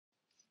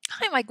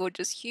my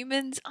gorgeous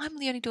humans. I'm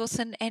Leonie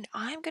Dawson, and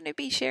I'm going to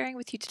be sharing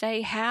with you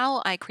today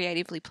how I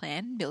creatively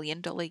plan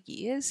 $1,000,000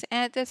 years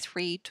and the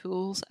 3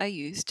 tools I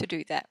use to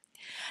do that.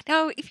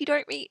 Now, if you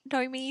don't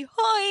know me,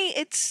 hi,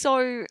 it's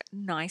so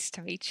nice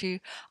to meet you.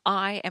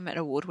 I am an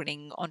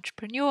award-winning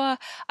entrepreneur.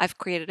 I've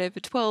created over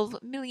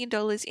 $12 million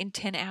in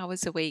 10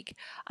 hours a week.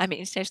 I'm an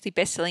internationally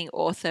best-selling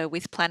author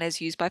with planners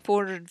used by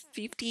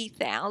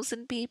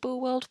 450,000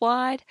 people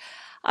worldwide.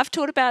 I've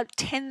taught about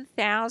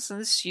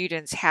 10,000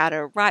 students how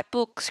to write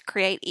books,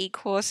 create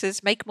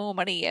e-courses, make more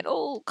money, and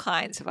all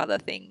kinds of other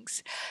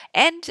things.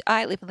 And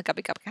I live in the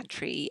Gubbi Gubbi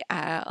country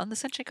on the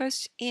Sunshine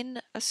Coast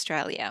in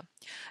Australia.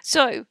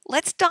 So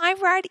let's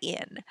dive right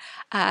in.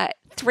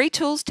 3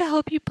 tools to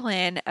help you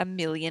plan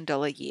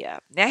 $1,000,000 year.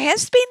 Now,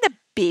 here's been the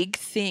big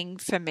thing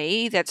for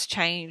me that's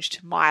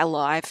changed my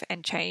life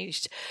and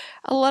changed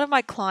a lot of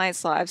my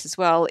clients' lives as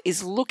well,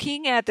 is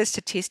looking at the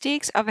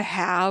statistics of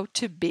how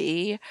to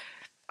be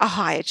a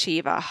high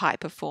achiever, high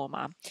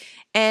performer.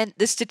 And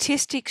the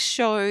statistics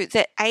show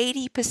that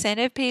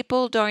 80% of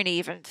people don't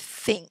even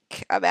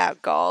think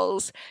about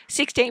goals.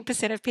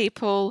 16% of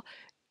people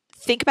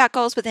think about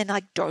goals, but then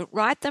don't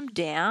write them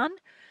down.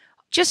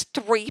 Just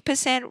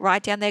 3%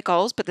 write down their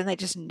goals, but then they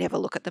just never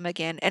look at them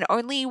again. And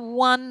only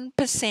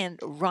 1%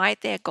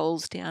 write their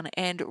goals down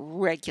and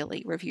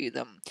regularly review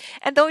them.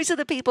 And those are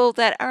the people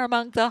that are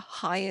among the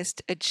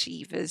highest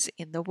achievers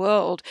in the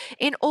world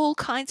in all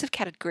kinds of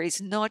categories,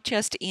 not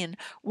just in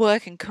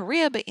work and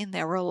career, but in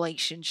their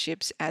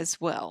relationships as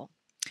well.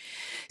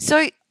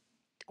 So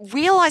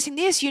realizing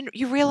this,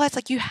 you realize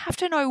you have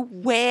to know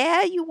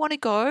where you want to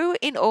go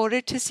in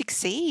order to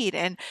succeed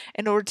and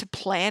in order to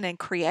plan and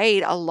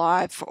create a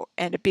life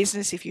and a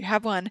business, if you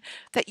have one,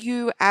 that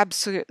you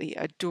absolutely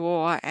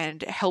adore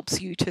and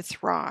helps you to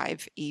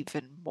thrive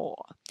even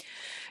more.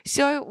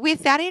 So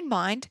with that in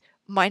mind,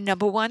 my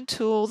number one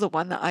tool, the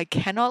one that I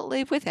cannot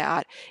live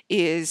without,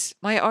 is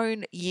my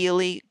own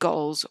yearly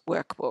goals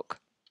workbook.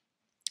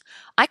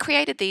 I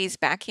created these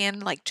back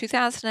in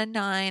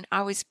 2009.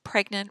 I was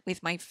pregnant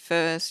with my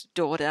first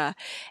daughter,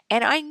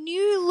 and I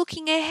knew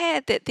looking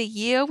ahead that the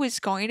year was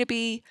going to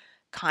be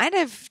kind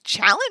of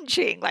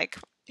challenging.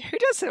 Who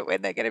doesn't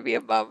when they're going to be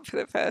a mum for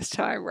the first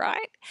time,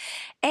 right?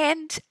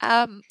 And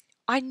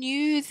I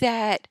knew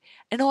that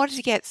in order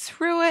to get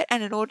through it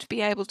and in order to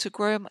be able to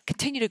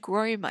continue to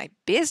grow my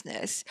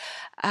business,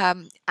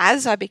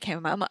 as I became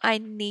a mum, I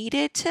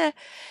needed to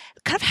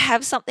kind of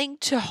have something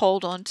to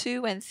hold on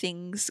to when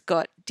things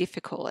got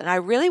difficult. And I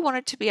really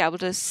wanted to be able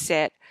to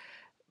set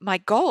my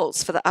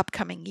goals for the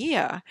upcoming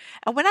year.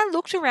 And when I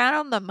looked around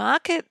on the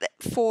market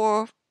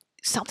for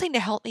something to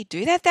help me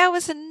do that, there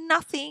was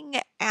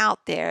nothing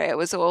out there. It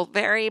was all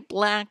very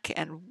black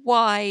and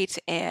white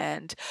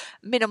and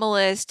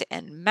minimalist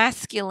and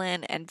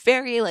masculine and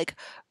very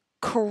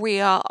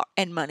career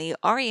and money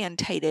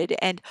orientated.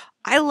 And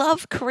I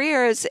love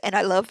careers and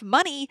I love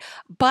money,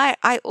 but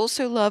I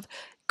also love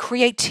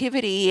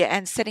creativity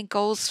and setting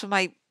goals for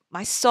my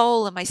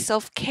soul and my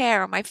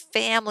self-care and my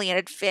family and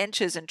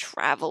adventures and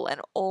travel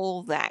and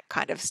all that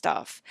kind of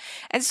stuff.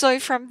 And so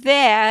from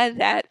there,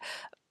 that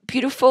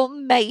beautiful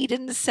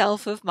maiden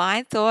self of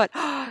mine thought,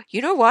 oh,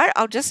 you know what?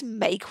 I'll just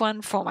make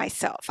one for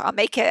myself. I'll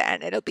make it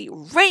and it'll be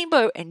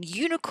rainbow and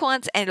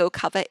unicorns and it'll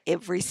cover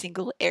every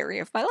single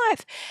area of my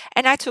life.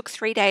 And I took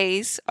 3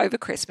 days over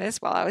Christmas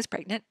while I was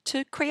pregnant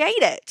to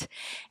create it.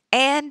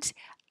 And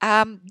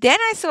then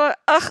I thought,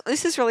 oh,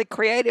 this is really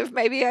creative.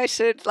 Maybe I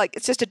should,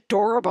 it's just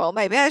adorable.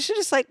 Maybe I should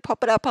just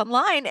pop it up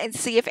online and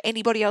see if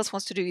anybody else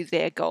wants to do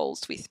their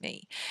goals with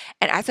me.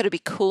 And I thought it'd be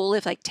cool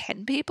if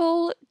 10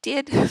 people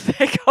did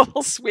their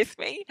goals with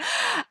me.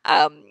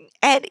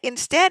 And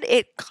instead,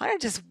 it kind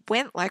of just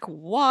went like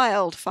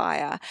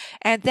wildfire.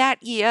 And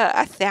that year,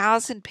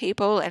 1,000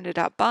 people ended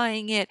up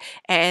buying it.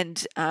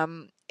 And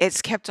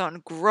it's kept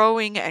on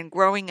growing and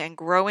growing and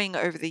growing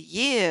over the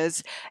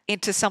years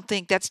into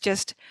something that's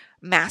just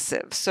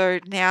massive. So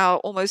now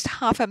almost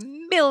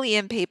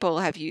 500,000 people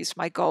have used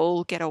my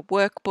Goal Getter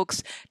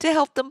workbooks to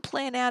help them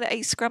plan out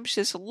a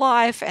scrumptious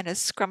life and a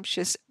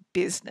scrumptious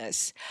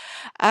business.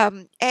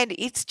 And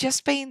it's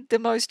just been the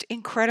most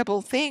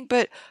incredible thing.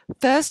 But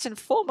first and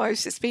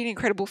foremost, it's been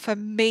incredible for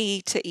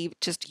me to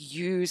just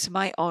use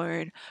my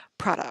own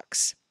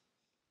products.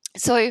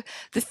 So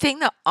the thing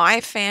that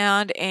I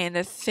found and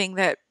the thing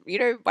that,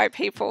 my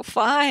people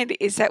find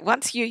is that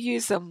once you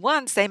use them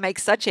once, they make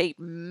such a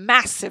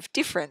massive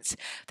difference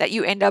that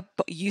you end up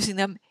using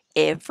them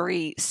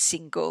every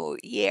single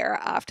year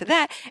after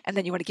that. And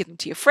then you want to give them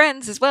to your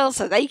friends as well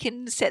so they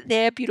can set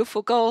their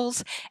beautiful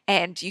goals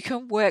and you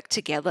can work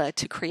together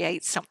to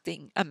create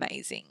something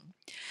amazing.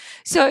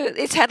 So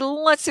it's had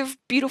lots of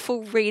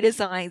beautiful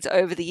redesigns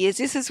over the years.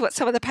 This is what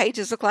some of the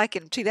pages look like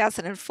in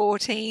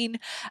 2014.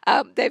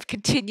 They've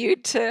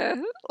continued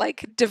to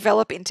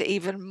develop into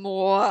even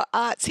more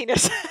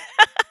artsiness.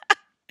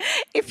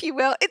 if you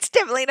will. It's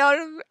definitely not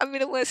a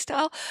minimalist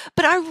style,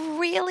 but I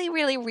really,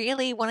 really,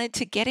 really wanted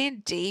to get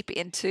in deep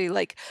into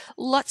like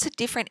lots of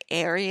different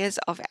areas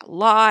of our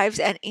lives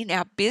and in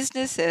our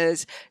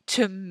businesses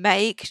to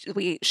make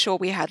sure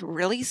we had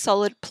really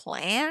solid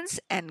plans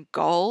and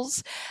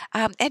goals,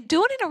 and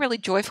do it in a really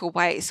joyful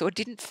way so it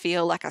didn't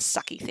feel like a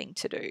sucky thing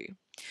to do.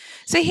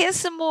 So here's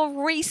some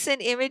more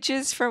recent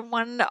images from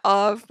one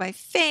of my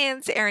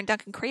fans, Erin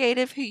Duncan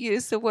Creative, who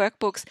used the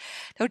workbooks.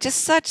 They were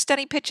just such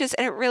stunning pictures,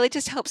 and it really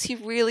just helps you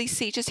really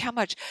see just how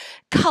much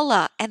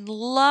color and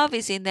love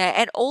is in there.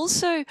 And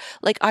also,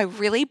 like, I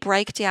really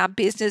break down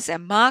business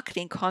and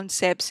marketing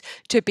concepts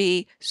to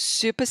be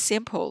super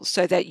simple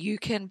so that you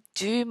can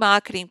do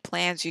marketing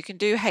plans, you can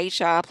do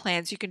HR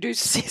plans, you can do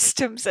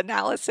systems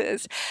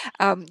analysis,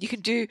 you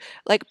can do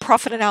like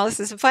profit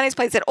analysis and finance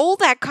plans and all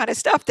that kind of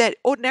stuff that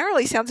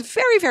ordinarily sounds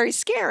very, very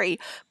scary,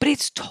 but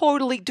it's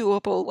totally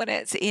doable when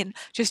it's in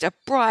just a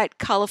bright,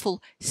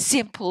 colorful,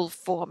 simple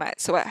format.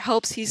 So it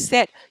helps you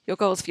set your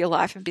goals for your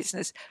life and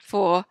business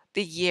for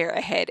the year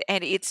ahead.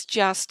 And it's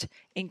just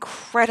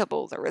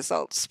incredible the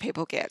results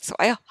people get. So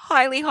I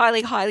highly,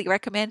 highly, highly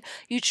recommend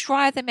you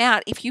try them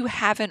out if you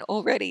haven't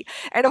already.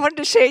 And I wanted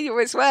to share you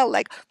as well,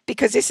 like,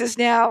 because this is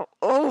now,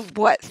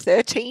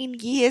 13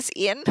 years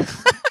in.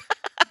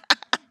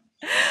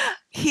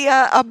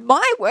 Here are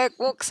my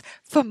workbooks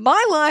for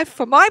my life,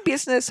 for my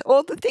business,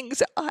 all the things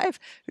that I've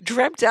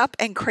dreamt up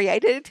and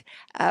created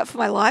for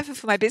my life and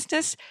for my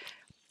business.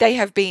 They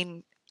have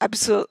been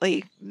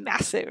absolutely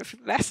massive,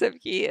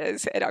 massive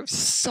years, and I'm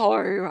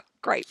so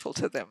grateful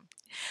to them.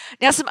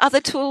 Now, some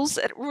other tools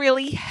that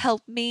really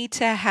help me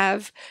to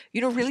have,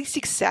 really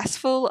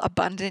successful,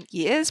 abundant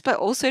years, but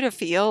also to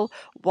feel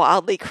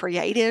wildly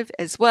creative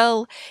as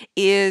well,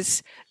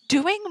 is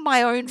doing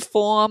my own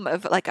form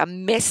of like a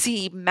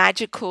messy,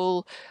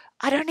 magical,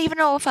 I don't even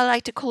know if I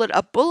like to call it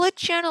a bullet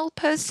journal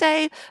per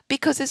se,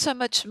 because there's so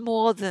much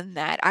more than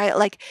that.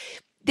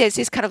 There's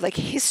this kind of like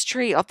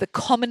history of the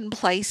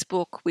commonplace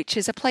book, which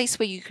is a place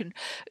where you can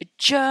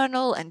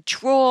journal and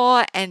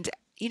draw and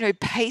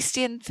paste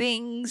in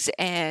things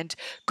and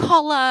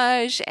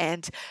collage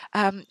and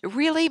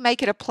really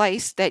make it a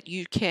place that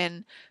you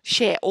can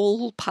share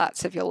all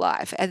parts of your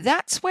life. And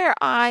that's where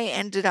I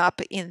ended up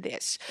in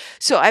this.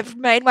 So I've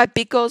made my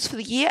big goals for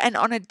the year, and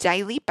on a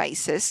daily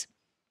basis,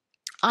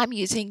 I'm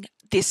using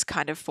this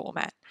kind of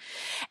format.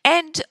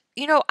 And,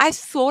 I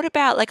thought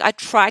about, like, I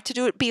tried to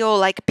do it be all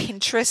like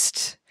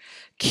Pinterest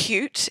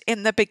cute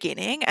in the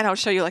beginning, and I'll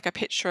show you like a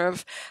picture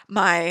of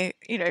my,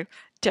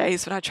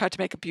 days when I tried to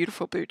make a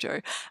beautiful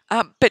bujo.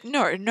 But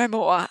no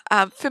more.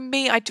 For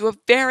me, I do a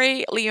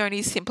very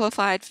Leonie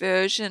simplified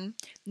version.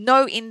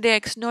 No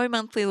index, no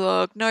monthly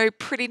log, no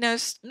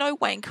prettiness, no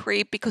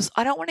wankery, because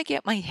I don't want to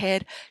get my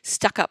head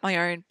stuck up my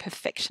own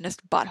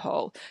perfectionist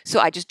butthole. So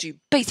I just do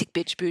basic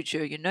bitch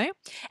bujo,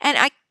 and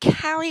I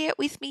carry it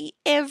with me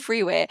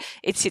everywhere.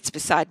 It sits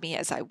beside me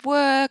as I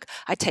work.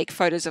 I take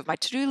photos of my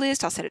to-do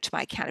list. I'll send it to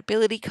my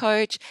accountability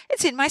coach.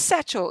 It's in my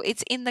satchel.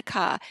 It's in the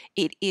car.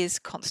 It is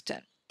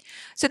constant.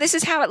 So this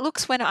is how it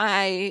looks when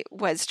I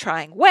was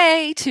trying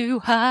way too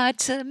hard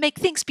to make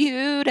things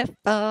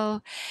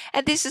beautiful.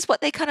 And this is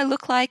what they kind of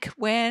look like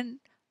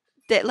when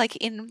they're like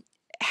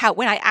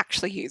when I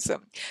actually use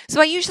them. So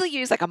I usually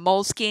use like a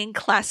Moleskine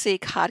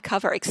classic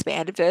hardcover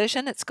expanded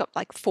version. It's got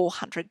like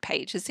 400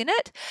 pages in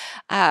it.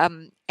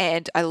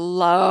 And I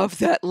love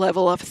that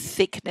level of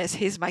thickness.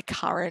 Here's my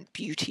current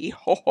beauty.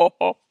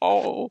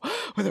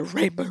 With a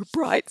rainbow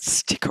bright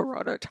sticker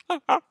on it.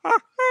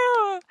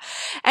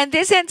 And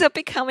this ends up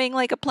becoming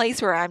like a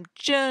place where I'm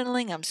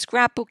journaling, I'm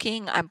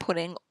scrapbooking, I'm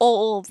putting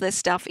all the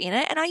stuff in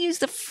it. And I use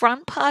the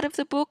front part of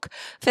the book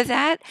for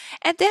that.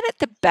 And then at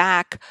the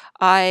back,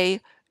 I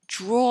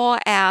draw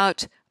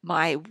out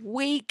my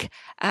week,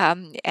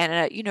 and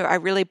I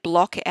really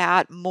block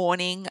out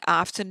morning,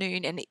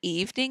 afternoon, and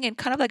evening in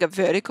kind of like a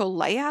vertical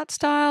layout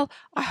style.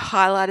 I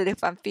highlight it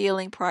if I'm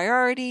feeling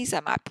priorities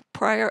and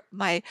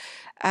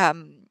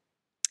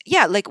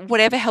like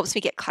whatever helps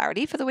me get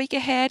clarity for the week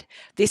ahead.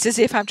 This is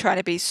if I'm trying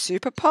to be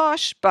super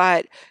posh,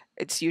 but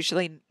it's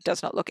usually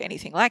does not look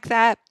anything like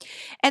that.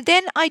 And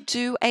then I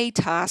do a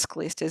task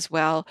list as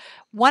well.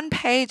 1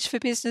 page for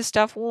business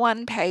stuff,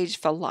 1 page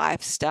for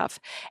life stuff.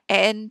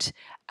 And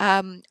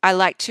I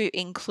like to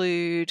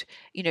include,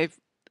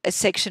 a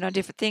section on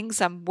different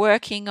things I'm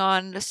working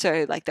on.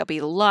 So like there'll be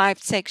a live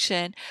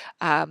section.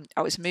 I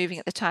was moving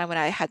at the time when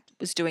I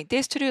was doing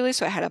this to-do list,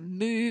 so I had a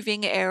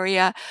moving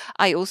area.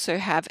 I also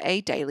have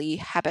a daily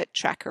habit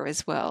tracker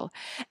as well.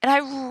 And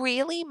I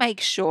really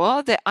make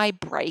sure that I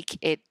break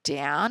it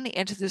down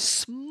into the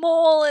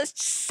smallest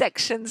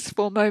sections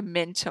for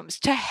momentums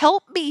to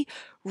help me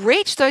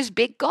reach those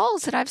big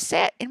goals that I've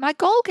set in my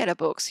goal getter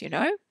books,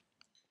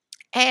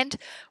 And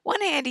one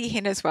handy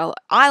hint as well,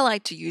 I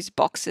like to use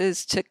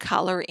boxes to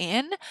color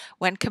in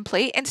when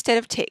complete instead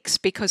of ticks,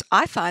 because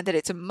I find that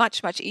it's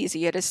much, much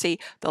easier to see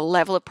the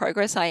level of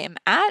progress I am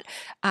at.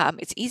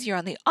 It's easier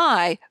on the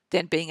eye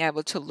than being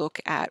able to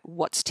look at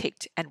what's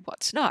ticked and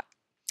what's not.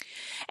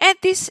 And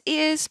this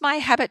is my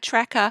habit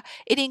tracker.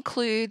 It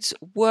includes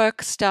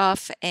work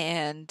stuff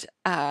and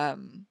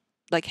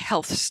like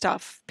health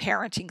stuff,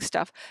 parenting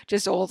stuff,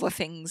 just all the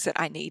things that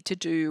I need to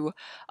do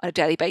on a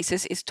daily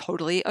basis. Is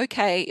totally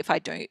okay if I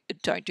don't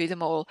do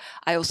them all.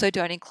 I also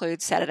don't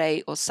include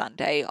Saturday or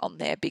Sunday on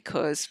there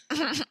because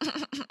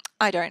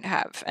I don't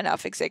have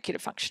enough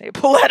executive function to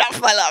pull that off,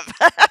 my love.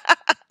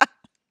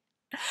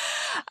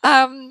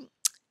 Um,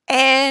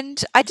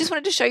 and I just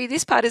wanted to show you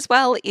this part as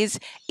well is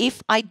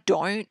if I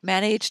don't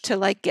manage to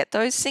like get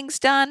those things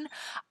done,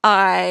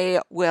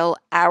 I will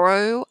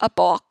arrow a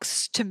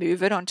box to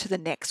move it onto the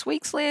next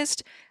week's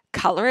list,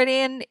 color it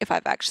in if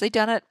I've actually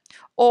done it,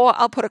 or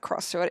I'll put a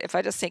cross through it if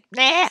I just think,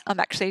 nah, I'm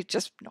actually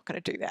just not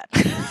going to do that.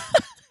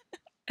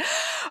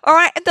 All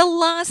right, and the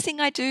last thing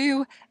I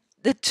do,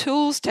 the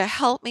tools to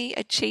help me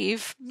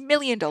achieve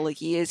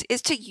 $1,000,000 years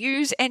is to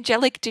use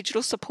angelic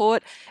digital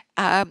support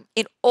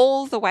in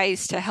all the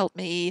ways to help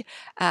me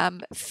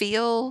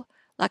feel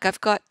like I've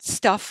got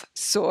stuff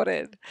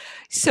sorted.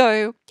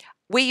 So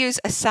we use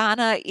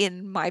Asana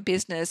in my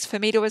business for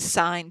me to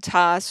assign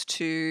tasks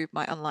to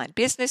my online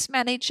business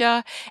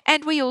manager.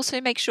 And we also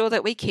make sure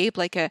that we keep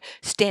like a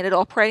standard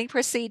operating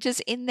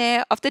procedures in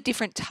there of the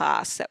different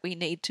tasks that we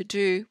need to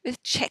do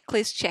with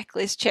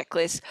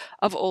checklists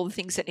of all the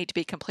things that need to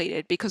be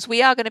completed because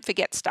we are going to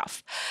forget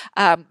stuff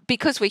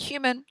because we're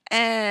human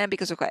and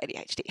because we've got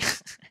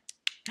ADHD.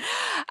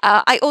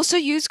 I also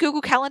use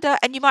Google Calendar,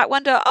 and you might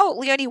wonder, oh,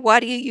 Leonie,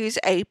 why do you use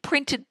a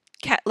printed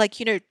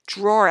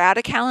draw out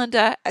a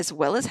calendar as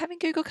well as having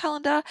Google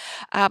Calendar?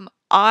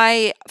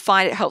 I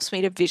find it helps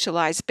me to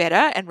visualize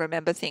better and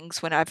remember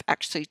things when I've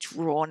actually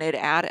drawn it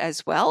out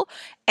as well.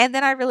 And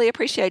then I really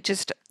appreciate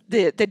just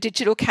the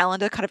digital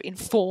calendar kind of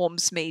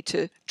informs me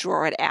to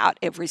draw it out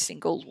every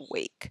single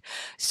week.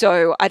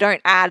 So I don't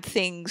add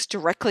things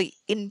directly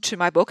into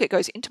my book. It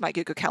goes into my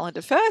Google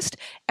Calendar first.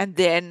 And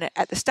then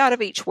at the start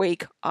of each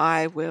week,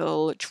 I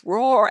will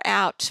draw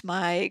out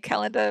my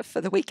calendar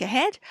for the week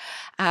ahead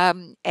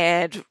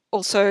and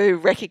also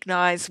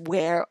recognize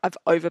where I've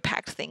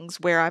overpacked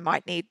things, where I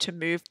might need to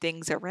move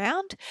things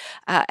around.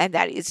 And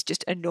that is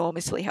just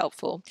enormously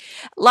helpful.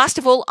 Last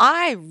of all,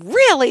 I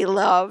really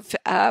love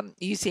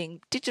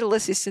using digital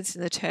assistants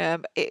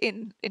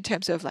in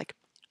terms of like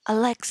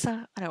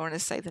Alexa. I don't want to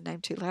say the name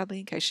too loudly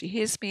in case she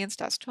hears me and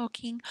starts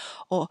talking,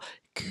 or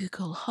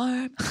Google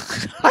Home.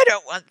 I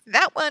don't want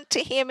that one to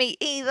hear me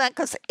either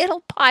because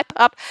it'll pipe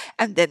up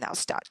and then they'll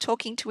start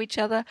talking to each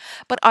other.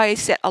 But I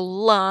set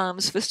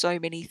alarms for so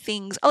many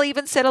things. I'll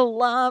even set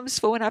alarms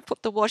for when I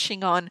put the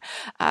washing on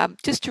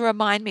just to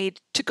remind me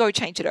to go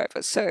change it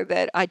over so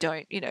that I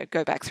don't,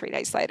 go back 3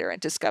 days later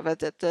and discover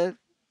that the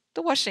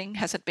washing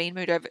hasn't been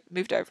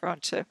moved over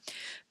onto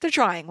the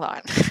drying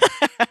line.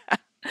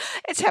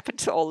 It's happened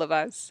to all of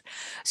us.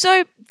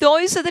 So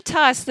those are the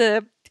tasks.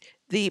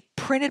 The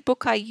printed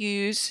book I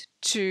use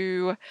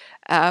to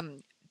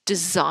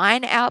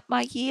design out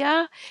my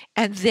year,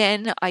 and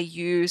then I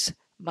use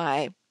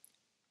my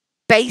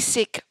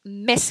basic,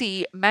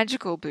 messy,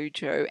 magical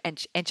Bujo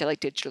and angelic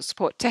digital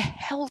support to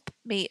help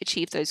me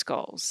achieve those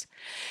goals.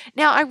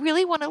 Now, I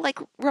really want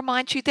to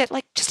remind you that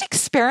just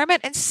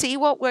experiment and see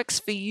what works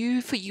for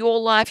you, for your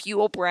life,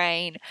 your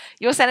brain,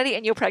 your sanity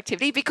and your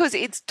productivity, because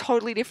it's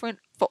totally different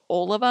for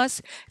all of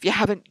us. If you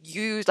haven't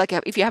used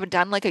if you haven't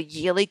done a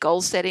yearly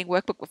goal setting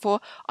workbook before,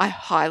 I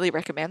highly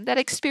recommend that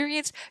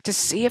experience to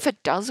see if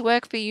it does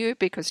work for you,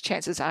 because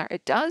chances are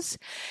it does.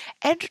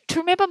 And to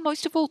remember,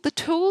 most of all, the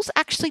tools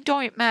actually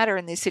don't matter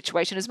in this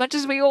situation. As much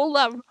as we all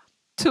love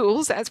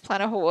tools as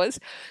planner whores,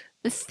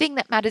 the thing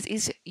that matters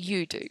is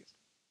you do.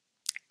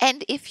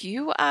 And if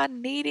you are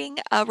needing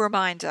a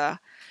reminder,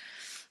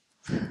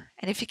 and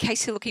if in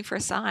case you're looking for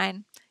a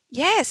sign,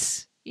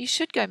 yes, you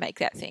should go make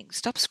that thing.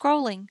 Stop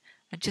scrolling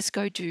and just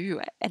go do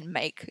and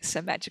make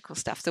some magical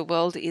stuff. The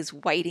world is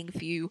waiting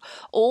for you.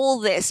 All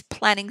this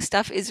planning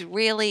stuff is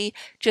really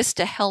just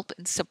to help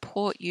and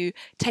support you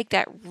take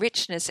that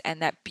richness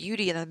and that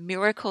beauty and the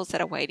miracles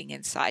that are waiting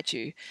inside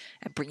you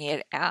and bringing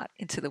it out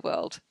into the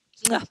world.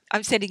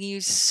 I'm sending you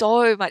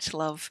so much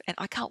love, and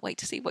I can't wait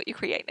to see what you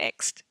create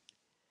next.